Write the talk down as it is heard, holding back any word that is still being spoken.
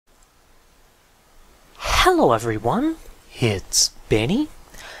Hello everyone, it's Benny,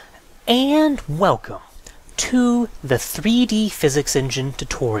 and welcome to the 3D Physics Engine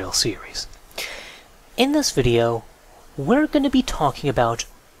tutorial series. In this video, we're going to be talking about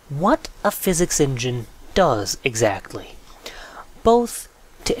what a physics engine does exactly, both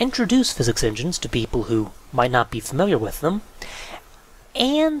to introduce physics engines to people who might not be familiar with them,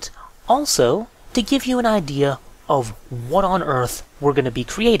 and also to give you an idea of what on earth we're going to be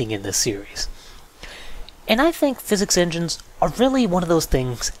creating in this series. And I think physics engines are really one of those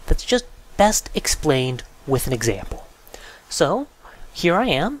things that's just best explained with an example. So, here I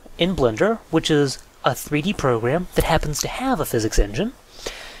am in Blender, which is a 3D program that happens to have a physics engine,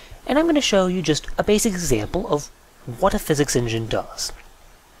 and I'm going to show you just a basic example of what a physics engine does.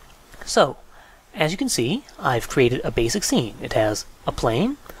 So, as you can see, I've created a basic scene. It has a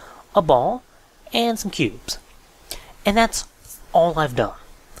plane, a ball, and some cubes. And that's all I've done.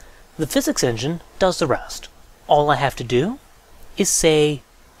 The physics engine does the rest. All I have to do is say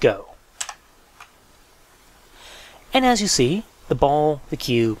go. And as you see, the ball, the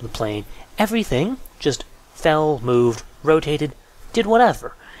cube, the plane, everything just fell, moved, rotated, did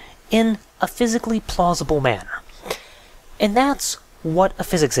whatever, in a physically plausible manner. And that's what a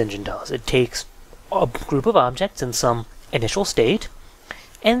physics engine does. It takes a group of objects in some initial state,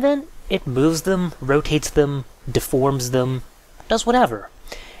 and then it moves them, rotates them, deforms them, does whatever,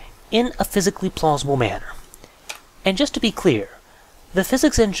 in a physically plausible manner. And just to be clear, the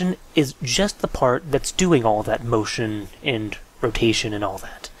physics engine is just the part that's doing all that motion and rotation and all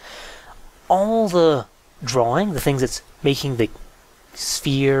that. All the drawing, the things that's making the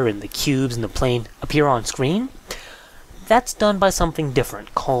sphere and the cubes and the plane appear on screen, that's done by something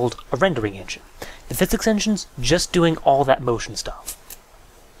different called a rendering engine. The physics engine's just doing all that motion stuff.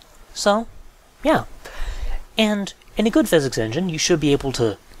 So, yeah. And in a good physics engine, you should be able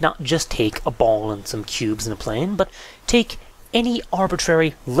to not just take a ball and some cubes and a plane, but take any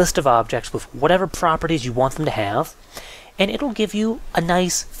arbitrary list of objects with whatever properties you want them to have, and it'll give you a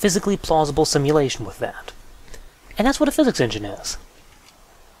nice, physically plausible simulation with that. And that's what a physics engine is.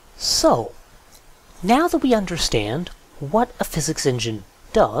 So, now that we understand what a physics engine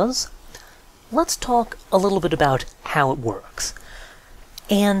does, let's talk a little bit about how it works.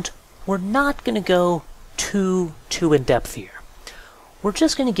 And we're not going to go too in-depth here. We're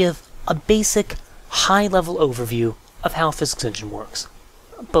just going to give a basic, high-level overview of how a physics engine works.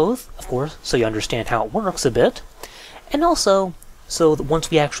 Both, of course, so you understand how it works a bit, and also so that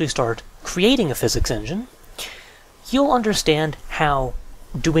once we actually start creating a physics engine, you'll understand how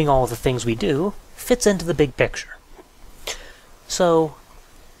doing all the things we do fits into the big picture. So,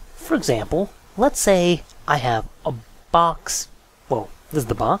 for example, let's say I have a box, well, this is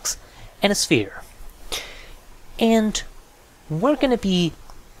the box, and a sphere. And we're going to be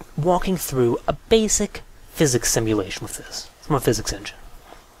walking through a basic physics simulation with this, from a physics engine.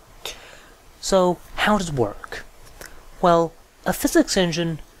 So, how does it work? Well, a physics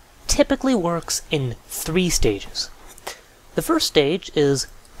engine typically works in 3 stages. The first stage is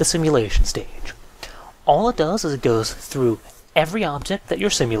the simulation stage. All it does is it goes through every object that you're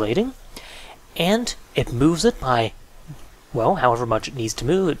simulating, and it moves it by, well, however much it needs to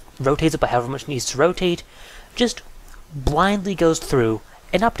move, it rotates it by however much it needs to rotate, just blindly goes through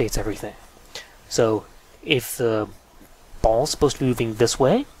and updates everything. So, if the ball's supposed to be moving this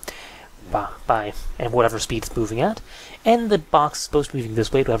way, by and whatever speed it's moving at, and the box is supposed to be moving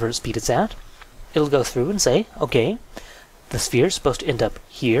this way, whatever speed it's at, it'll go through and say, okay, the sphere's supposed to end up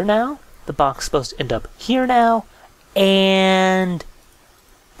here now, the box is supposed to end up here now, and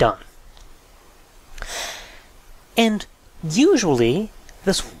done. And usually,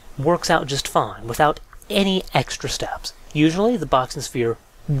 this works out just fine, without any extra steps. Usually, the box and sphere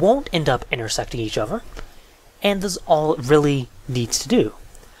won't end up intersecting each other, and this is all it really needs to do.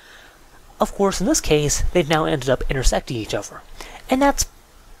 Of course, in this case, they've now ended up intersecting each other, and that's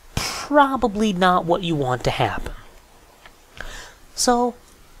probably not what you want to happen. So,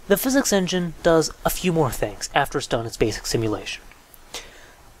 the physics engine does a few more things after it's done its basic simulation.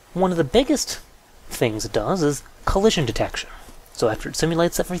 One of the biggest things it does is collision detection. So after it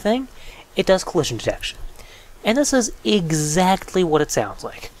simulates everything, it does collision detection. And this is exactly what it sounds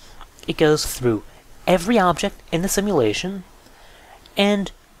like. It goes through every object in the simulation,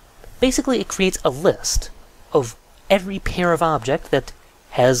 and basically it creates a list of every pair of objects that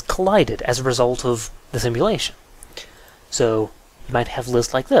has collided as a result of the simulation. So you might have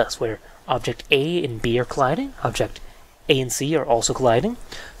lists like this, where object A and B are colliding, object A and C are also colliding,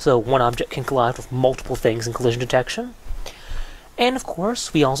 so one object can collide with multiple things in collision detection. And of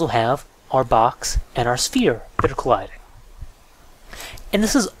course, we also have our box and our sphere that are colliding. And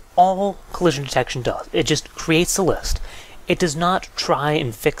this is all collision detection does. It just creates a list. It does not try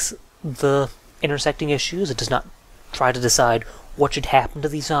and fix the intersecting issues. It does not try to decide what should happen to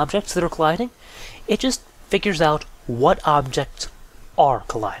these objects that are colliding. It just figures out what objects are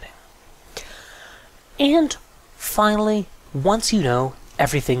colliding. And finally, once you know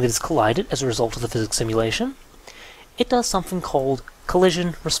everything that is collided as a result of the physics simulation, it does something called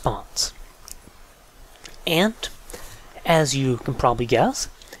collision response. And, as you can probably guess,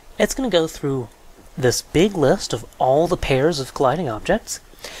 it's going to go through this big list of all the pairs of colliding objects,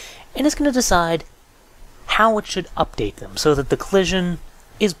 and it's going to decide how it should update them so that the collision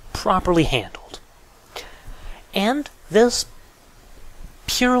is properly handled. And this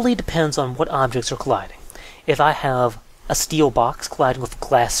purely depends on what objects are colliding. If I have a steel box colliding with a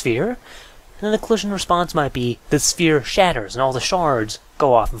glass sphere, then the collision response might be the sphere shatters and all the shards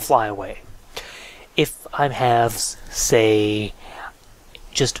go off and fly away. If I have, say,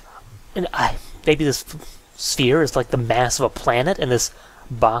 just maybe this sphere is like the mass of a planet and this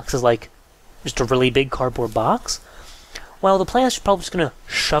box is like just a really big cardboard box, well, the planet's probably just going to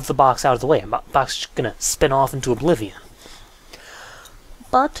shove the box out of the way. The box is just going to spin off into oblivion.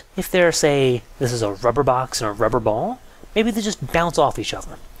 But if they're, say, this is a rubber box and a rubber ball, maybe they just bounce off each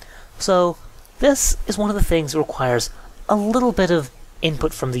other. So this is one of the things that requires a little bit of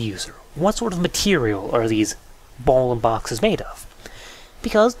input from the user. What sort of material are these ball and boxes made of?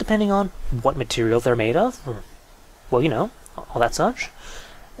 Because depending on what material they're made of, or, well, you know, all that such,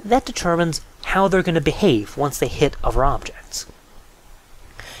 that determines how they're going to behave once they hit other objects.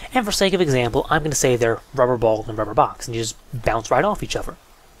 And for sake of example, I'm going to say they're rubber ball and rubber box, and you just bounce right off each other.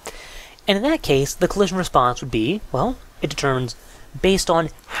 And in that case, the collision response would be, well, it determines, based on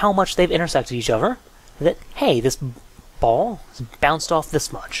how much they've intersected each other, that, hey, this ball is bounced off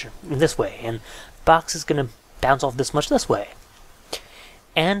this much, this way, and the box is going to bounce off this much this way.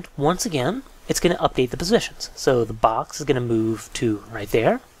 And once again, it's going to update the positions. So the box is going to move to right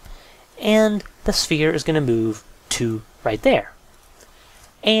there, and the sphere is going to move to right there.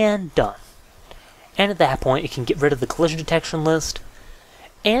 And done. And at that point, it can get rid of the collision detection list,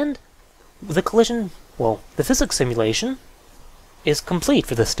 and the physics simulation is complete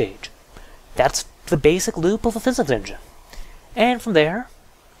for this stage. That's the basic loop of a physics engine. And from there,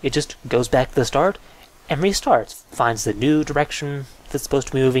 it just goes back to the start and restarts, finds the new direction that's supposed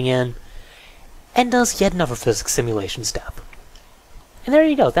to be moving in, and does yet another physics simulation step. And there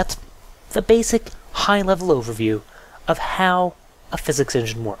you go. That's the basic high-level overview of how a physics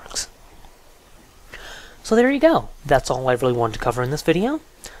engine works. So there you go. That's all I really wanted to cover in this video.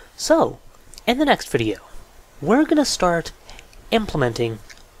 So, in the next video, we're going to start implementing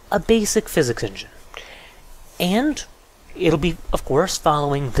a basic physics engine. And it'll be, of course,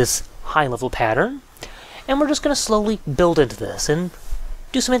 following this high-level pattern, and we're just going to slowly build into this and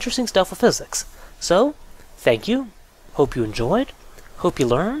do some interesting stuff with physics. So, thank you, hope you enjoyed, hope you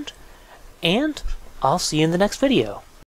learned, and I'll see you in the next video.